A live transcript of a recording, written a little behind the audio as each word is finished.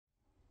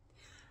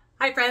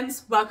Hi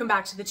friends, welcome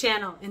back to the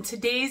channel. In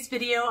today's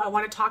video, I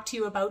want to talk to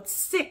you about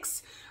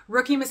 6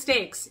 rookie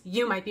mistakes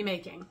you might be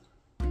making.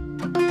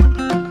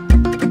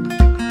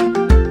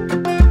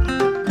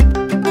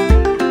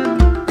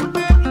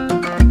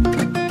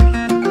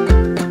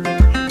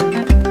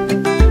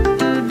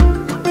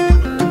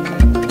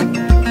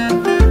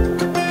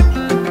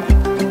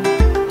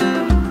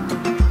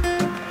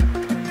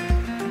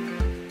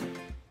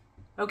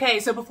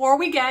 Okay, so before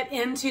we get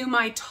into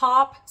my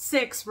top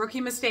 6 rookie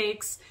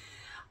mistakes,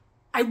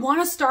 I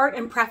want to start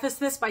and preface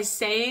this by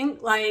saying,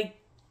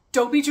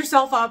 don't beat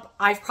yourself up.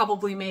 I've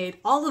probably made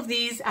all of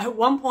these at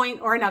one point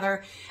or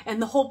another.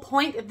 And the whole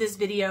point of this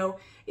video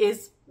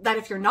is that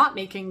if you're not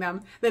making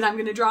them, then I'm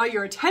going to draw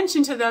your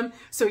attention to them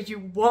so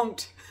you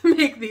won't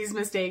make these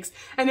mistakes.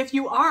 And if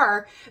you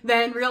are,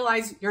 then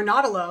realize you're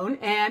not alone.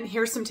 And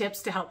here's some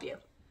tips to help you.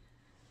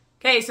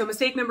 Okay, so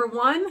mistake number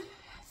 1,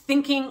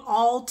 thinking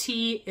all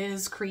tea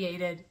is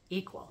created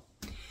equal.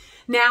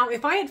 Now,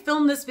 if I had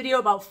filmed this video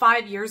about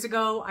 5 years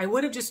ago, I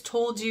would have just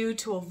told you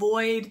to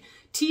avoid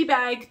tea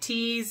bag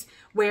teas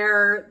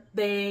where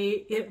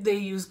they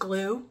use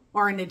glue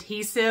or an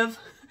adhesive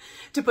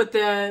to put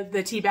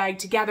the tea bag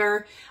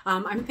together.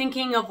 I'm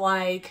thinking of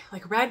like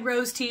red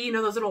rose tea, you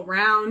know, those little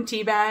round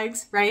tea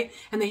bags, right?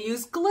 And they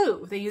use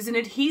glue. They use an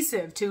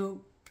adhesive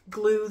to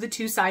glue the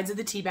two sides of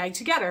the tea bag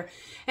together.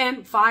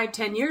 And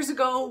 5-10 years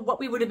ago, what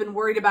we would have been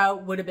worried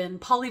about would have been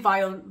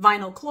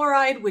polyvinyl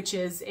chloride, which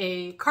is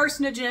a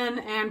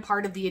carcinogen and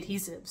part of the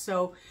adhesive.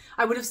 So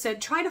I would have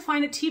said, try to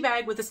find a tea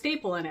bag with a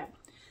staple in it.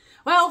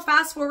 Well,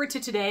 fast forward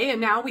to today,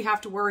 and now we have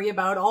to worry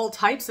about all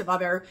types of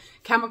other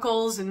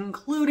chemicals,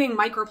 including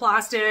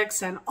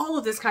microplastics and all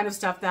of this kind of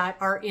stuff that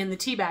are in the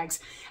tea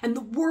bags. And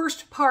the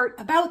worst part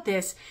about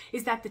this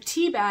is that the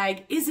tea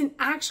bag isn't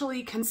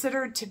actually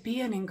considered to be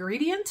an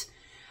ingredient.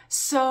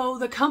 So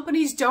the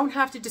companies don't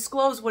have to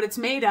disclose what it's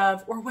made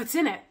of or what's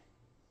in it.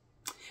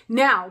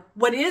 Now,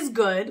 what is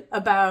good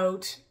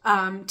about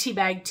tea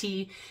bag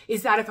tea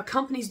is that if a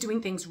company's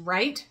doing things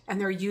right and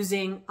they're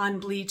using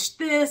unbleached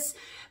this,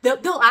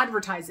 they'll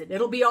advertise it.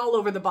 It'll be all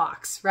over the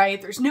box,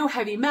 right? There's no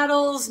heavy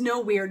metals,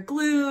 no weird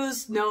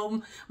glues,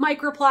 no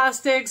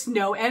microplastics,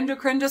 no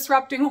endocrine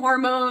disrupting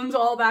hormones,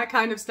 all that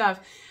kind of stuff.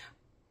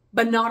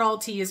 But not all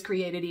tea is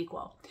created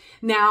equal.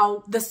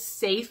 Now, the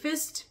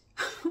safest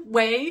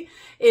way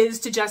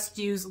is to just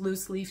use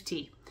loose leaf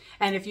tea.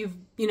 And if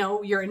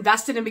you're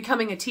invested in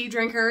becoming a tea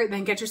drinker,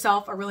 then get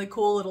yourself a really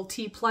cool little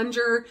tea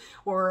plunger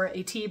or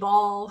a tea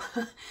ball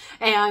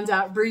and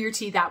brew your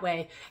tea that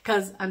way.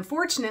 Because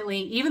unfortunately,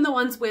 even the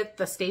ones with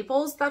the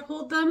staples that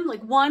hold them,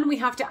 one, we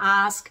have to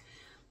ask,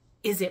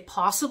 is it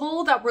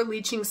possible that we're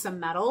leaching some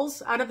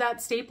metals out of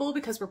that staple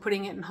because we're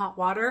putting it in hot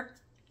water?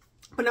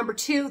 But number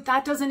 2,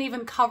 that doesn't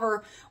even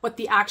cover what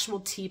the actual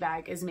tea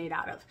bag is made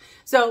out of.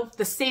 So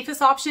the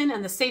safest option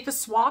and the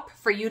safest swap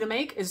for you to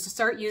make is to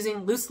start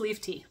using loose leaf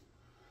tea.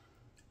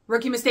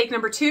 Rookie mistake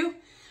number 2,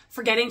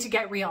 forgetting to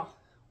get real.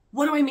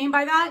 What do I mean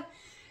by that?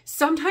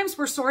 Sometimes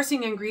we're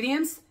sourcing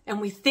ingredients and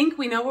we think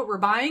we know what we're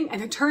buying,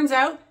 and it turns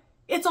out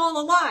it's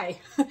all a lie.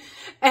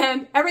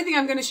 And everything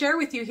I'm going to share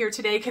with you here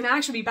today can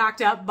actually be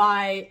backed up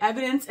by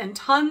evidence and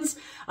tons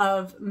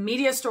of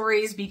media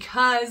stories,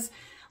 because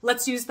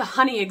let's use the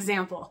honey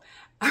example,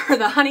 or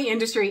the honey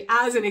industry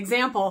as an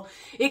example.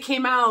 It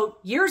came out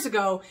years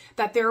ago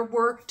that there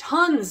were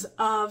tons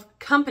of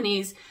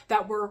companies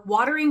that were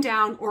watering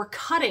down or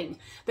cutting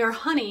their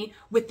honey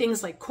with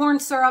things like corn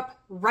syrup,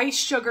 rice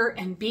sugar,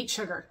 and beet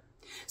sugar.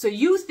 So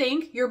you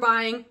think you're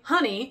buying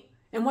honey,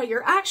 and what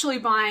you're actually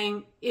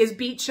buying is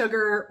beet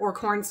sugar or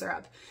corn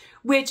syrup,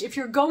 which, if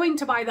you're going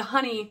to buy the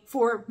honey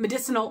for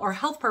medicinal or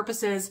health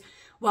purposes,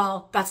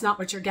 well, that's not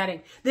what you're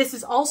getting. This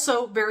is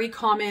also very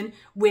common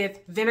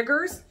with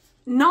vinegars.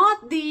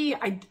 Not the,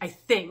 I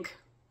think,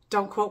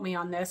 don't quote me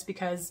on this,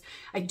 because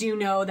I do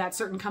know that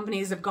certain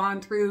companies have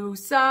gone through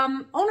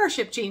some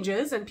ownership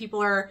changes and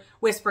people are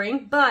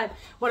whispering. But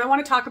what I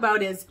want to talk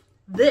about is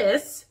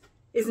this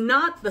is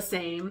not the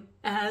same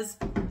as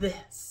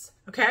this,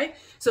 okay?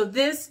 So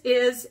this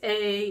is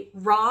a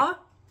raw,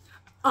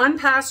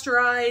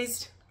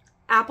 unpasteurized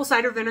apple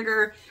cider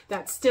vinegar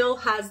that still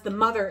has the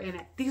mother in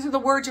it. These are the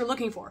words you're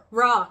looking for.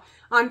 Raw,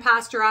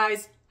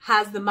 unpasteurized,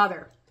 has the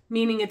mother,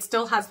 meaning it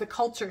still has the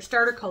culture,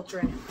 starter culture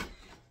in it.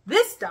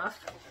 This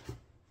stuff,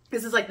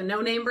 this is like the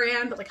no-name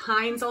brand, but like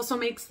Heinz also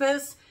makes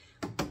this.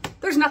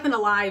 There's nothing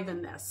alive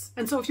in this.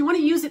 And so if you want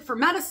to use it for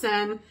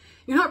medicine,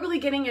 you're not really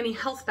getting any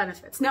health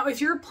benefits. Now, if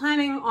you're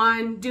planning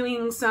on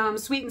doing some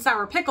sweet and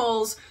sour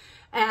pickles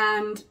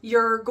and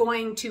you're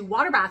going to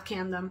water bath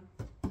can them,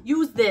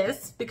 use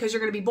this, because you're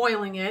going to be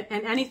boiling it,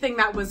 and anything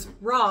that was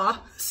raw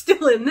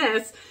still in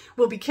this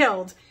will be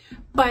killed.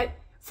 But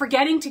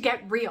forgetting to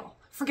get real,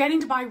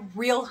 forgetting to buy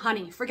real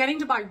honey, forgetting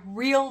to buy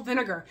real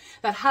vinegar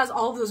that has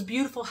all of those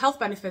beautiful health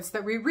benefits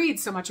that we read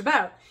so much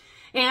about.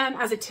 And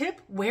as a tip,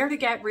 where to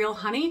get real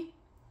honey?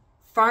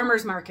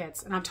 Farmers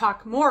markets. And I'll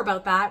talk more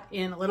about that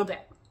in a little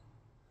bit.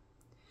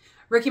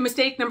 Rookie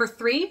mistake number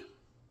 3,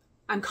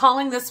 I'm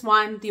calling this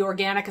one the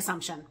organic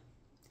assumption.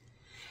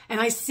 And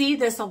I see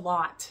this a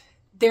lot.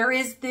 there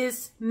is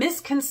this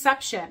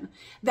misconception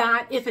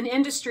that if an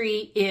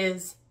industry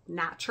is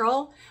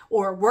natural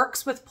or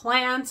works with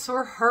plants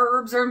or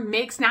herbs or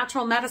makes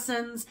natural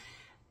medicines,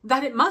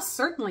 that it must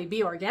certainly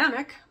be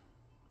organic.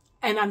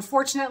 And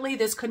unfortunately,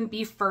 this couldn't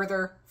be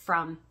further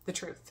from the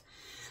truth.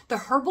 The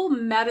herbal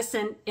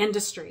medicine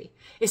industry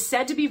is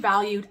said to be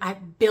valued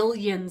at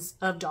billions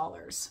of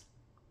dollars.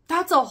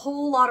 That's a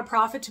whole lot of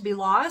profit to be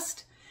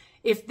lost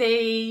if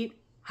they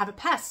have a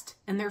pest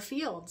in their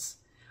fields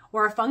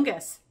or a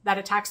fungus that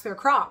attacks their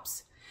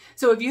crops.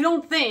 So if you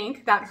don't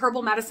think that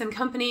herbal medicine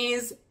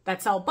companies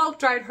that sell bulk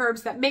dried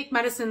herbs, that make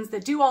medicines,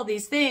 that do all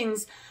these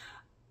things,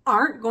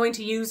 aren't going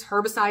to use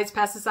herbicides,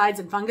 pesticides,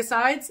 and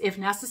fungicides if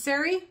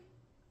necessary,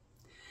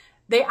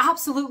 they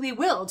absolutely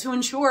will, to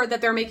ensure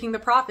that they're making the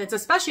profits,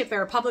 especially if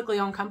they're a publicly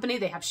owned company,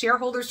 they have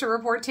shareholders to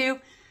report to,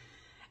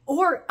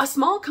 or a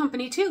small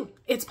company too.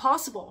 It's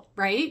possible,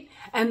 right?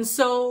 And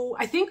so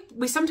I think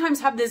we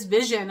sometimes have this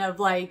vision of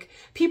like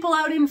people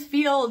out in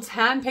fields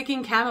hand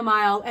picking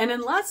chamomile, and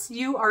unless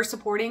you are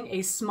supporting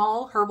a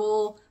small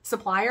herbal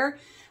supplier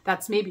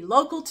that's maybe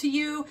local to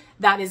you,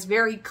 that is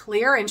very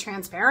clear and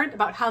transparent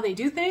about how they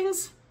do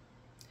things,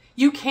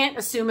 you can't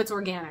assume it's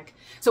organic.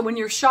 So when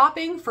you're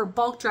shopping for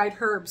bulk dried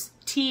herbs,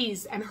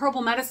 teas, and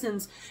herbal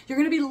medicines, you're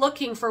going to be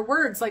looking for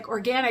words like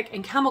organic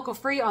and chemical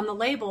free on the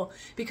label,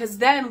 because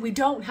then we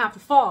don't have to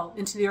fall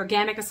into the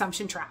organic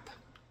assumption trap.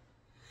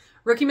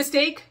 Rookie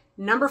mistake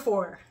number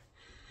 4,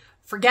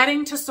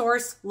 forgetting to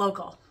source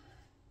local.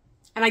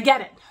 And I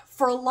get it.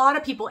 For a lot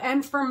of people,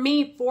 and for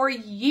me for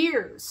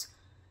years,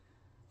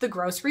 the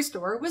grocery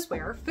store was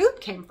where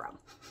food came from.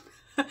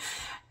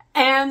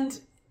 And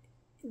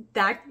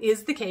that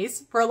is the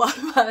case for a lot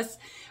of us,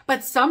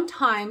 but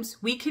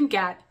sometimes we can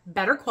get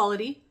better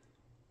quality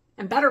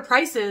and better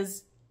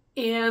prices.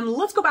 And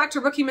let's go back to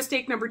rookie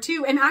mistake number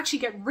 2 and actually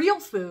get real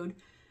food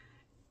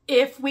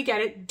if we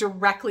get it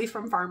directly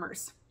from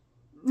farmers.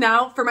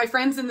 Now, for my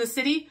friends in the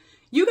city,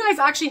 you guys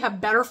actually have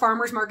better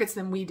farmers markets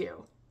than we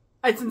do.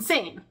 It's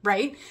insane,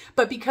 right?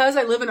 But because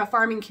I live in a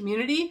farming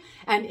community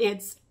and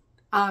it's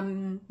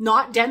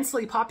not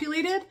densely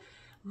populated,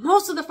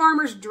 most of the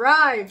farmers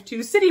drive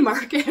to city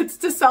markets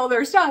to sell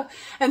their stuff.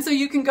 And so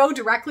you can go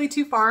directly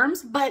to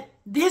farms, but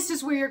this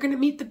is where you're going to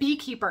meet the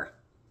beekeeper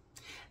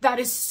that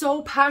is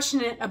so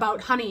passionate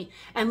about honey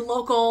and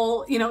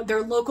local,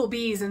 their local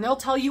bees, and they'll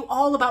tell you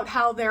all about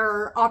how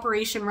their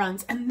operation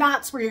runs. And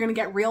that's where you're going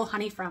to get real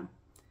honey from.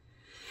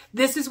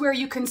 This is where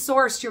you can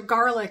source your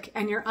garlic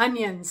and your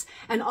onions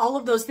and all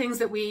of those things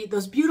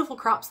those beautiful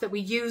crops that we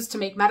use to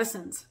make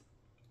medicines.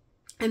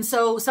 And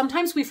so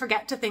sometimes we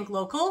forget to think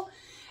local.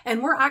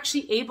 And we're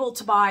actually able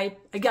to buy,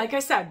 like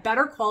I said,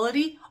 better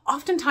quality,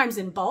 oftentimes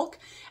in bulk.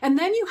 And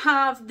then you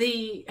have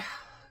the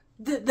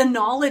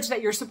knowledge that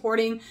you're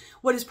supporting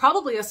what is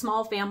probably a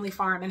small family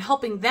farm and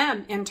helping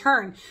them in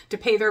turn to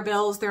pay their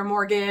bills, their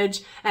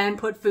mortgage, and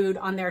put food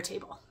on their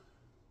table.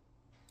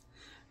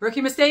 Rookie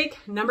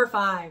mistake number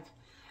 5,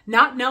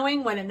 not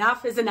knowing when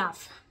enough is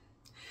enough.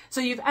 So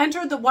you've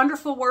entered the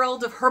wonderful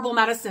world of herbal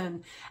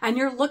medicine and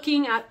you're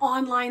looking at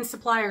online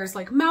suppliers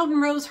like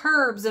Mountain Rose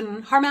Herbs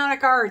and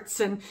Harmonic Arts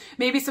and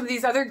maybe some of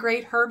these other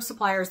great herb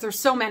suppliers. There's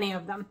so many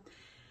of them.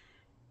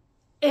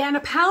 And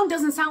a pound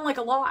doesn't sound like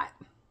a lot,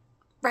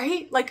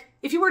 right? Like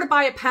if you were to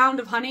buy a pound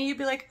of honey, you'd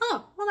be like,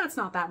 oh, well, that's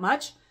not that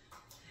much.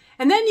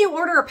 And then you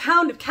order a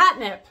pound of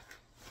catnip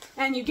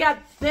and you get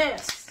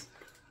this.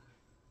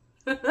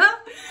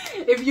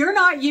 If you're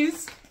not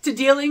used to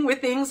dealing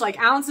with things like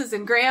ounces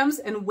and grams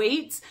and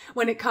weights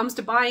when it comes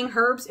to buying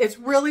herbs, it's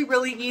really,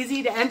 really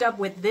easy to end up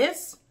with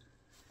this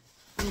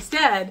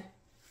instead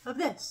of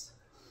this.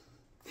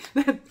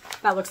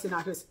 That looks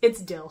innocuous. It's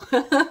dill.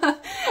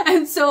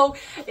 And so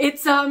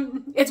it's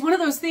one of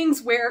those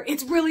things where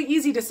it's really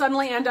easy to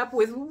suddenly end up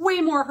with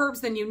way more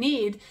herbs than you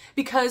need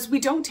because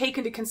we don't take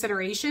into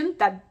consideration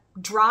that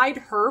dried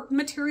herb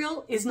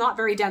material is not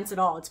very dense at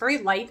all. It's very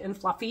light and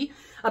fluffy.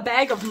 A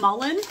bag of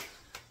mullein,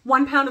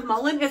 1 pound of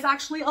mullein is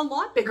actually a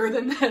lot bigger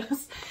than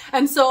this.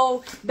 And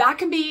so that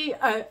can be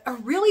a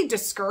really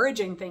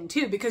discouraging thing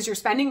too, because you're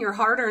spending your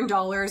hard-earned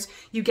dollars.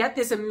 You get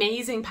this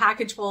amazing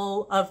package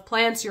full of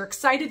plants. You're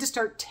excited to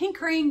start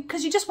tinkering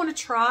because you just want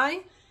to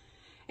try.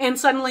 And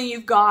suddenly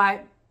you've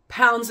got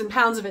pounds and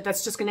pounds of it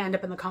that's just going to end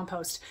up in the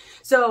compost.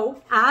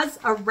 So as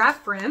a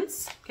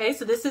reference, okay,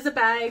 so this is a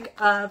bag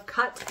of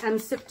cut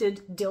and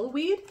sifted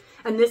dillweed,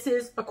 and this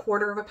is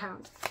 1/4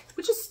 pound,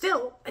 which is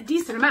still a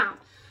decent amount.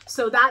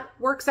 So that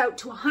works out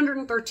to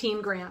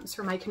 113 grams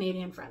for my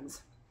Canadian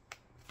friends.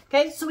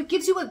 Okay, so it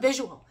gives you a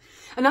visual.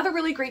 Another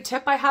really great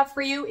tip I have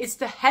for you is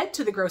to head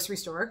to the grocery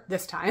store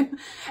this time.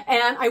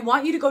 And I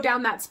want you to go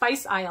down that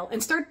spice aisle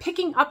and start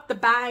picking up the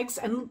bags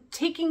and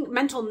taking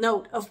mental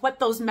note of what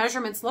those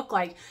measurements look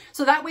like.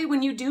 So that way,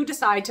 when you do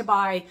decide to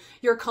buy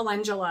your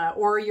calendula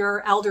or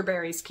your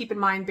elderberries, keep in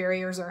mind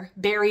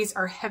berries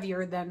are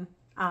heavier than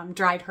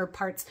dried herb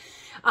parts,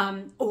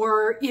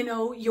 or, you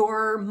know,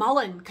 your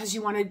mullein because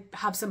you want to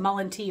have some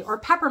mullein tea, or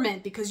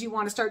peppermint because you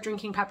want to start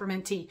drinking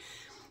peppermint tea.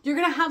 you're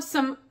going to have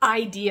some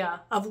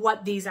idea of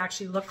what these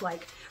actually look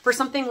like. For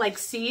something like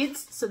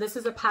seeds, so this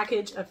is a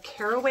package of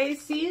caraway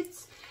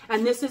seeds,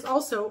 and this is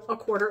also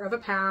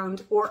 1/4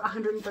 pound or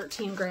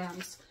 113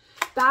 grams.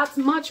 That's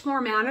much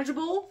more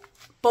manageable,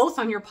 both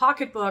on your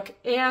pocketbook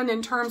and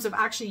in terms of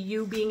actually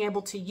you being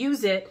able to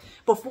use it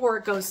before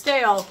it goes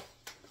stale,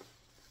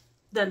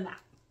 than that.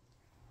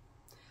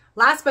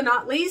 Last but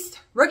not least,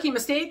 rookie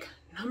mistake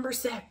number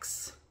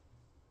 6.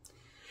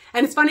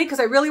 And it's funny because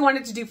I really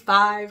wanted to do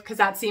 5 because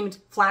that seemed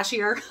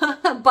flashier,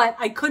 but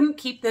I couldn't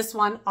keep this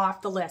one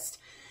off the list.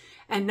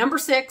 And number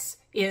 6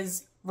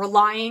 is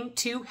relying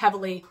too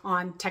heavily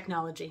on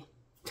technology.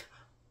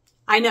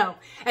 I know.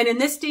 And in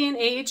this day and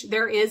age,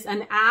 there is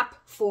an app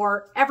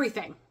for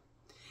everything.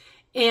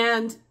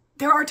 And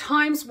there are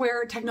times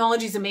where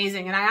technology is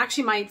amazing. And I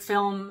actually might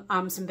film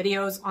some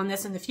videos on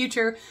this in the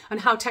future on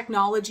how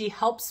technology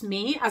helps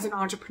me as an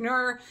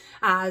entrepreneur,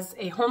 as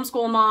a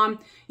homeschool mom.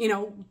 You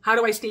know, how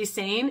do I stay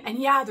sane? And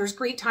yeah, there's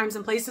great times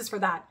and places for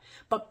that.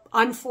 But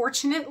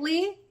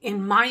unfortunately,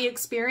 in my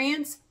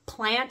experience,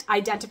 plant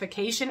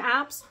identification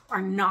apps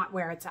are not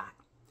where it's at.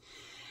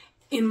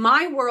 In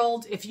my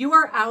world, if you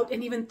are out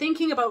and even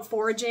thinking about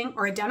foraging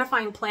or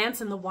identifying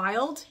plants in the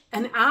wild,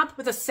 an app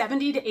with a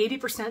 70 to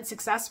 80%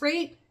 success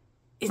rate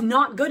is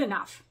not good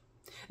enough.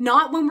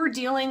 Not when we're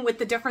dealing with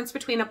the difference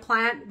between a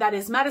plant that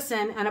is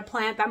medicine and a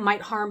plant that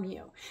might harm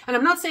you. And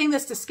I'm not saying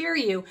this to scare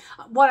you.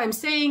 What I'm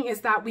saying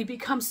is that we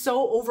become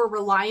so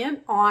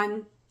over-reliant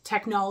on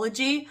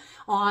technology,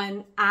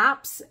 on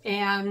apps,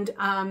 and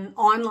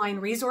online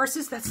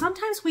resources that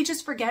sometimes we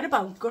just forget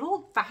about good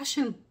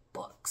old-fashioned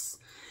books.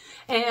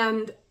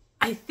 And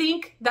I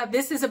think that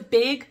this is a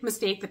big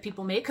mistake that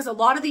people make because a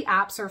lot of the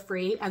apps are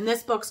free and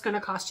this book's going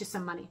to cost you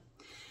some money.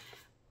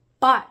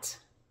 But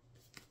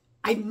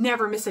I've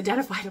never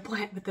misidentified a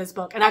plant with this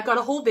book. And I've got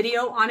a whole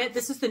video on it.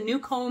 This is the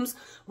Newcomb's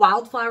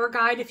Wildflower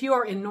Guide. If you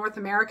are in North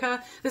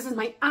America, this is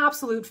my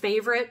absolute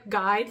favorite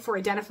guide for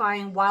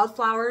identifying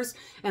wildflowers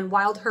and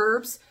wild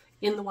herbs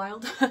in the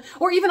wild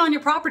or even on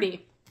your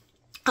property.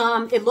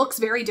 It looks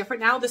very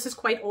different now. This is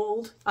quite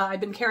old. I've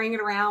been carrying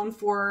it around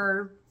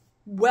for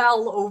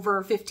well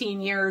over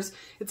 15 years.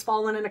 It's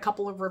fallen in a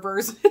couple of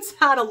rivers. It's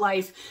had a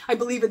life. I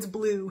believe it's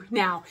blue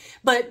now.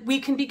 But we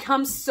can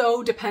become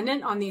so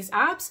dependent on these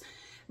apps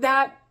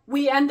that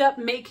we end up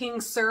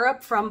making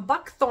syrup from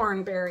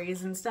buckthorn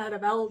berries instead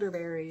of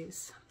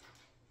elderberries.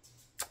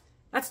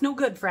 That's no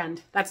good,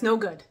 friend. That's no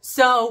good.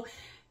 So,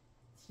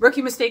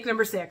 rookie mistake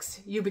number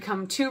 6, you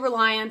become too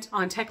reliant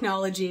on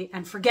technology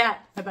and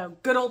forget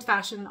about good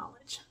old-fashioned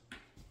knowledge.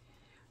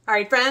 All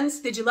right,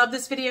 friends, did you love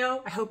this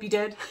video? I hope you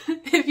did.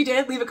 If you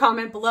did, leave a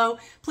comment below.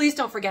 Please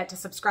don't forget to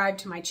subscribe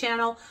to my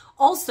channel.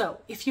 Also,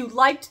 if you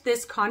liked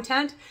this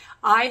content,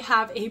 I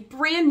have a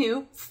brand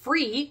new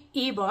free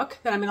ebook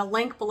that I'm going to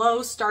link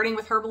below, starting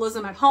with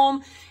Herbalism at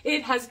Home.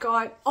 It has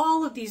got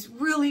all of these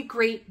really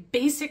great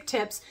basic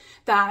tips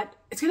that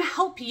it's going to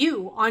help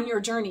you on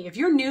your journey. If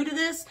you're new to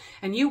this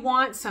and you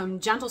want some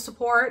gentle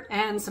support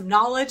and some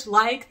knowledge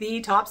like the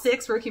top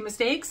 6 rookie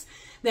mistakes,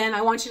 then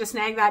I want you to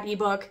snag that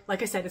ebook.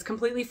 Like I said, it's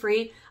completely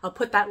free. I'll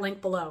put that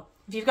link below.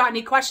 If you've got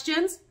any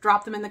questions,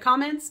 drop them in the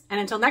comments. And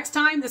until next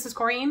time, this is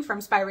Corinne from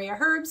Spiraea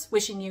Herbs,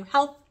 wishing you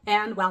health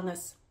and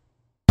wellness.